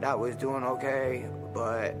I thought that was doing okay.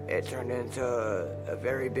 But it turned into a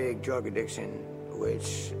very big drug addiction,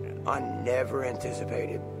 which I never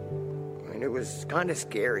anticipated. I mean, it was kind of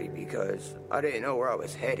scary because I didn't know where I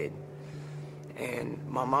was headed. And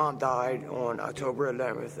my mom died on October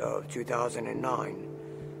 11th of 2009,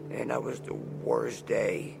 and that was the worst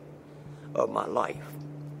day of my life.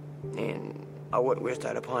 And I wouldn't wish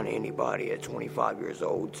that upon anybody at 25 years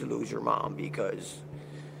old to lose your mom, because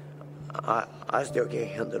I still can't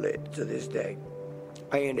handle it to this day.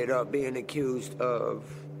 I ended up being accused of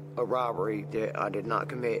a robbery that I did not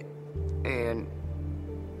commit, and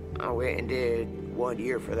I went and did 1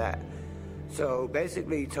 year for that. So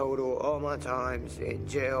basically total all my times in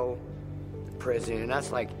jail, prison, and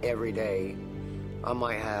that's like every day, I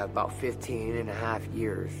might have about 15 and a half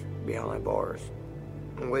years behind bars.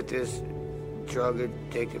 And with this drug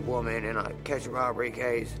addicted woman, and I catch a robbery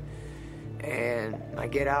case, and I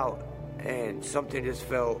get out, and something just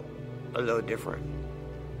felt a little different.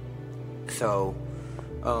 So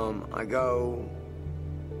I go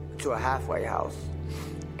to a halfway house,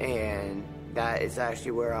 and that is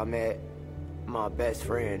actually where I met my best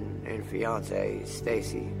friend and fiance,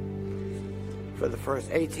 Stacy. For the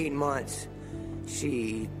first 18 months,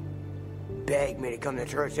 she begged me to come to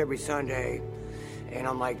church every Sunday, and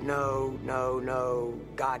I'm like, no,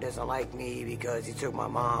 God doesn't like me because he took my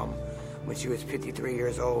mom when she was 53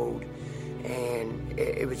 years old, and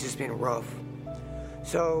it was just been rough.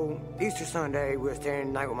 So Easter Sunday, we were staying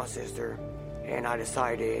the night with my sister, and I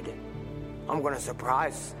decided I'm going to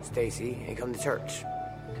surprise Stacy and come to church.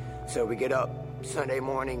 So we get up Sunday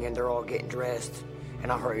morning, and they're all getting dressed,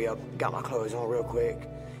 and I hurry up, got my clothes on real quick.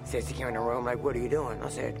 Stacy came in the room like, what are you doing? I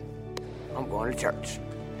said, I'm going to church.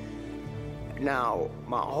 Now,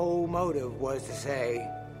 my whole motive was to say,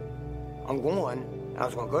 I was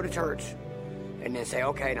going to go to church, and then say,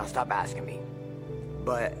 okay, now stop asking me.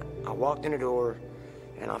 But I walked in the door,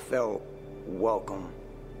 and I felt welcome,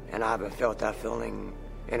 and I haven't felt that feeling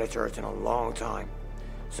in a church in a long time.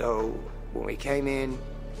 So when we came in,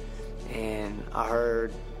 and I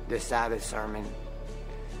heard the Sabbath sermon,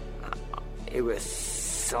 it was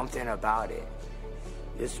something about it.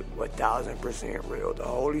 It's 1,000% real. The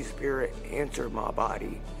Holy Spirit entered my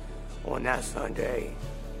body on that Sunday.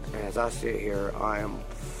 And as I sit here, I am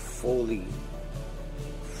fully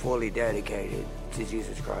dedicated to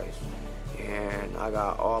Jesus Christ. And I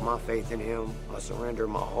got all my faith in him. I surrendered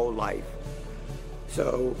my whole life.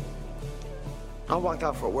 So I walked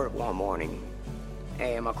out for work one morning,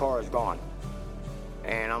 and my car is gone.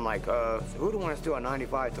 And I'm like, so who the one that's doing a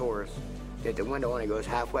 95 Taurus that the window only goes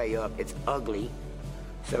halfway up? It's ugly.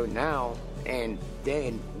 So now, and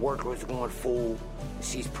then work was going full.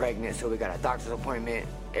 She's pregnant, so we got a doctor's appointment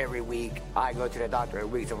every week. I go to the doctor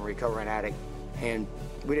every week, so I'm a recovering addict, and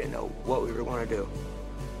we didn't know what we were going to do.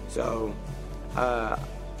 So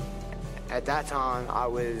at that time, I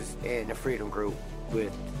was in the Freedom Group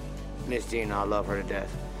with Miss Gina. I love her to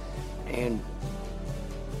death. And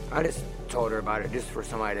I just told her about it just for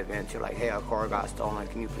somebody to vent to, like, hey, our car got stolen.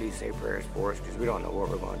 Can you please say prayers for us? Because we don't know what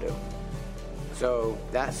we're going to do. So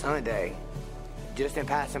that Sunday, just in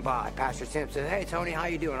passing by, Pastor Tim said, hey, Tony, how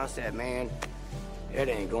you doing? I said, man, it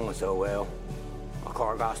ain't going so well. My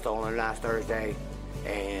car got stolen last Thursday,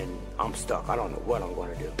 and I'm stuck. I don't know what I'm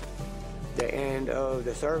going to do. The end of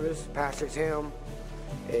the service, Pastor Tim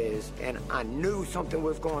and I knew something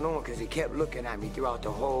was going on because he kept looking at me throughout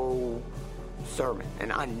the whole sermon,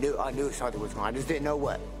 and I knew something was going on. I just didn't know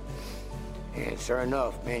what. And sure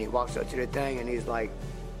enough, man, he walks up to the thing, and he's like,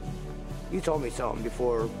 you told me something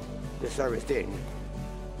before the service, didn't you?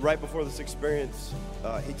 Right before this experience,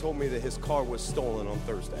 he told me that his car was stolen on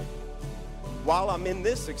Thursday. While I'm in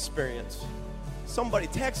this experience, somebody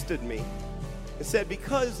texted me and said,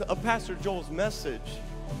 because of Pastor Joel's message,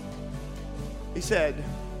 he said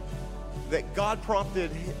that God prompted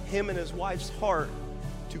him and his wife's heart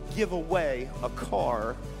to give away a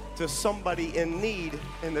car to somebody in need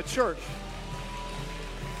in the church.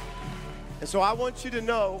 And so I want you to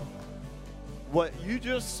know what you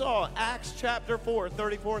just saw, Acts chapter 4,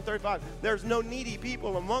 34 and 35. There's no needy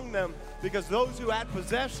people among them, because those who had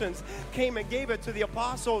possessions came and gave it to the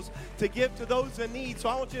apostles to give to those in need. So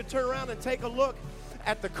I want you to turn around and take a look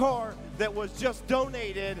at the car that was just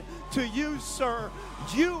donated to you, sir.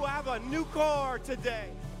 You have a new car today.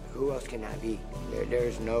 Who else can that be?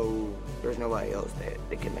 There's nobody else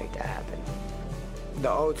that can make that happen. The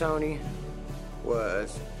old Tony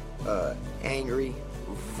was angry,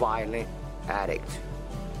 violent addict.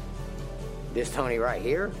 This Tony right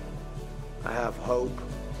here, I have hope,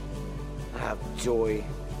 I have joy,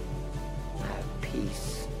 I have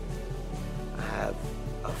peace, I have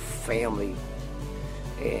a family,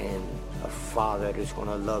 and a father that's going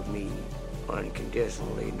to love me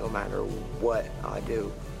unconditionally no matter what I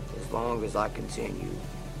do, as long as I continue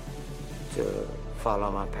to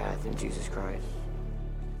follow my path in Jesus Christ.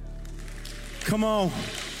 Come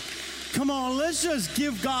on, let's just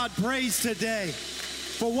give God praise today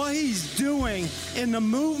for what he's doing in the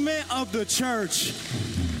movement of the church.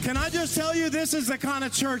 Can I just tell you, this is the kind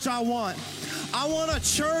of church I want. I want a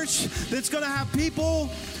church that's going to have people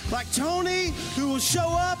like Tony who will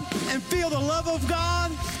show up and feel the love of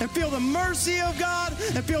God and feel the mercy of God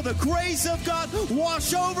and feel the grace of God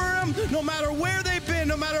wash over them no matter where they've been,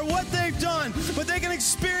 no matter what they've done. But they can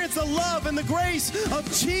experience the love and the grace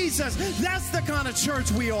of Jesus. That's the kind of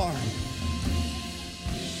church we are.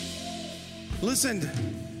 Listen,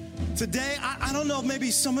 today, I don't know,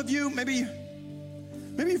 maybe some of you, maybe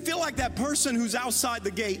you feel like that person who's outside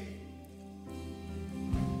the gate.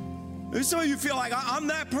 Maybe some of you feel like, I'm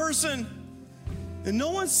that person and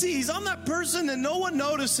no one sees. I'm that person and no one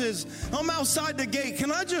notices. I'm outside the gate.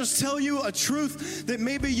 Can I just tell you a truth that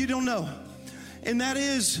maybe you don't know? And that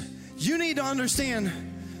is, you need to understand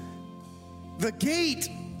the gate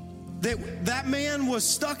that man was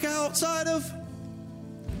stuck outside of.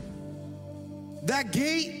 That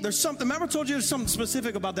gate, there's something. Remember I told you there's something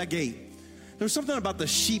specific about that gate. There's something about the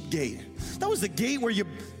sheep gate. That was the gate where you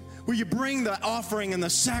bring the offering and the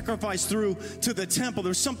sacrifice through to the temple.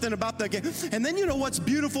 There's something about that gate. And then you know what's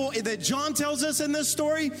beautiful that John tells us in this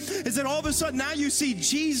story is that all of a sudden now you see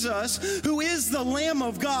Jesus, who is the Lamb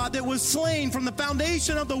of God that was slain from the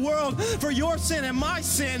foundation of the world for your sin and my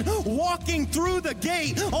sin, walking through the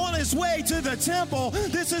gate on his way to the temple.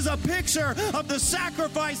 This is a picture of the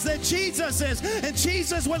sacrifice that Jesus is. And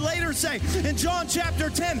Jesus would later say in John chapter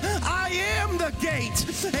 10, I am the gate,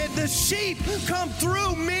 and the sheep come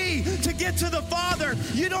through me to get to the Father.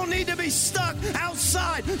 You don't need to be stuck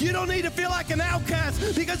outside. You don't need to feel like an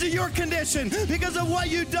outcast because of your condition, because of what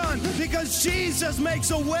you've done, because Jesus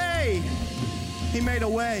makes a way. He made a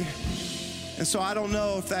way. And so I don't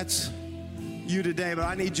know if that's you today, but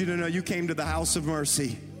I need you to know you came to the house of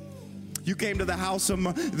mercy. You came to the house of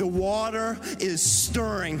mercy. The water is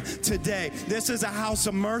stirring today. This is a house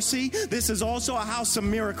of mercy. This is also a house of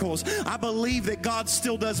miracles. I believe that God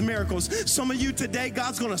still does miracles. Some of you today,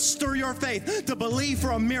 God's going to stir your faith to believe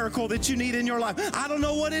for a miracle that you need in your life. I don't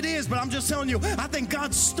know what it is, but I'm just telling you, I think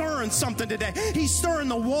God's stirring something today. He's stirring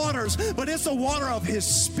the waters, but it's the water of His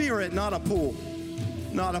Spirit, not a pool.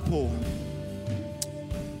 Not a pool.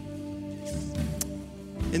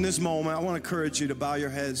 In this moment, I want to encourage you to bow your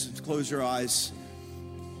heads and close your eyes.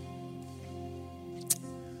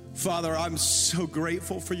 Father, I'm so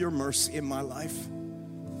grateful for your mercy in my life.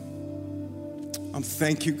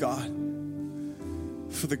 Thank you, God,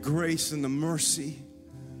 for the grace and the mercy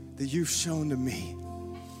that you've shown to me.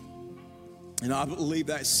 And I believe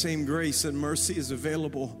that same grace and mercy is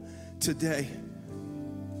available today.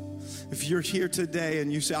 If you're here today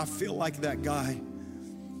and you say, I feel like that guy,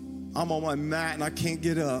 I'm on my mat and I can't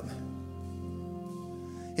get up.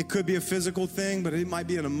 It could be a physical thing, but it might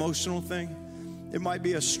be an emotional thing. It might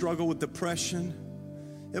be a struggle with depression.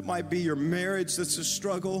 It might be your marriage that's a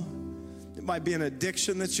struggle. It might be an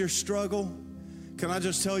addiction that's your struggle. Can I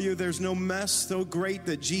just tell you, there's no mess so great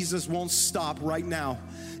that Jesus won't stop right now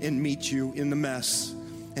and meet you in the mess.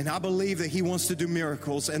 And I believe that He wants to do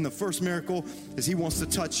miracles. And the first miracle is He wants to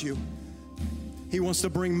touch you. He wants to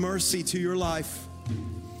bring mercy to your life.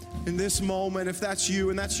 In this moment, if that's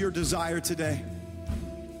you and that's your desire today,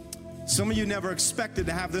 some of you never expected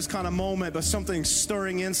to have this kind of moment, but something's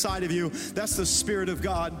stirring inside of you. That's the Spirit of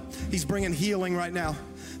God. He's bringing healing right now.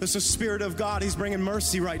 That's the Spirit of God. He's bringing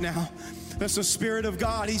mercy right now. That's the Spirit of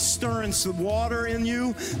God. He's stirring some water in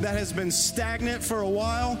you that has been stagnant for a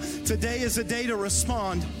while. Today is a day to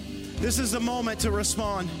respond. This is the moment to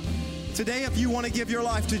respond. Today, if you want to give your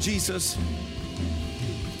life to Jesus,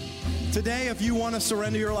 today, if you want to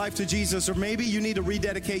surrender your life to Jesus, or maybe you need to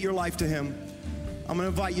rededicate your life to Him, I'm going to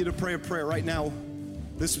invite you to pray a prayer right now.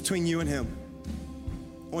 This is between you and Him.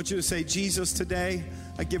 I want you to say, Jesus, today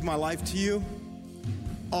I give my life to you,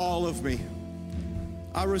 all of me.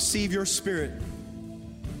 I receive your Spirit.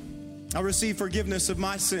 I receive forgiveness of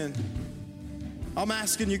my sin. I'm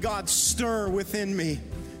asking you, God, stir within me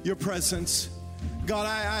your presence. God,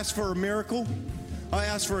 I ask for a miracle. I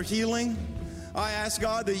ask for healing. I ask,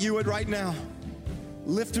 God, that you would right now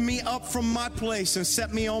lift me up from my place and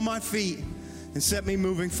set me on my feet and set me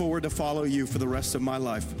moving forward to follow you for the rest of my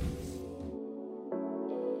life.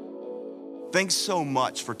 Thanks so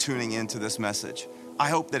much for tuning into this message. I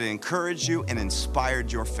hope that it encouraged you and inspired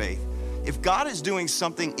your faith. If God is doing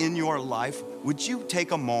something in your life, would you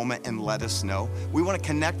take a moment and let us know? We want to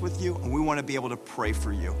connect with you and we want to be able to pray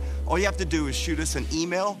for you. All you have to do is shoot us an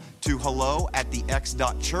email to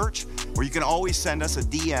hello@thex.church, or you can always send us a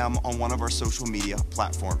DM on one of our social media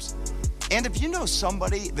platforms. And if you know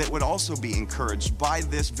somebody that would also be encouraged by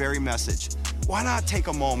this very message, why not take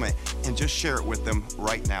a moment and just share it with them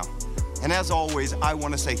right now? And as always, I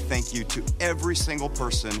want to say thank you to every single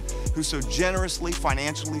person who so generously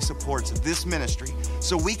financially supports this ministry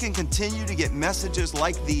so we can continue to get messages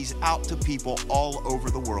like these out to people all over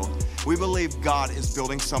the world. We believe God is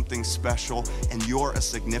building something special and you're a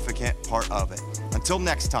significant part of it. Until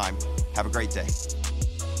next time, have a great day.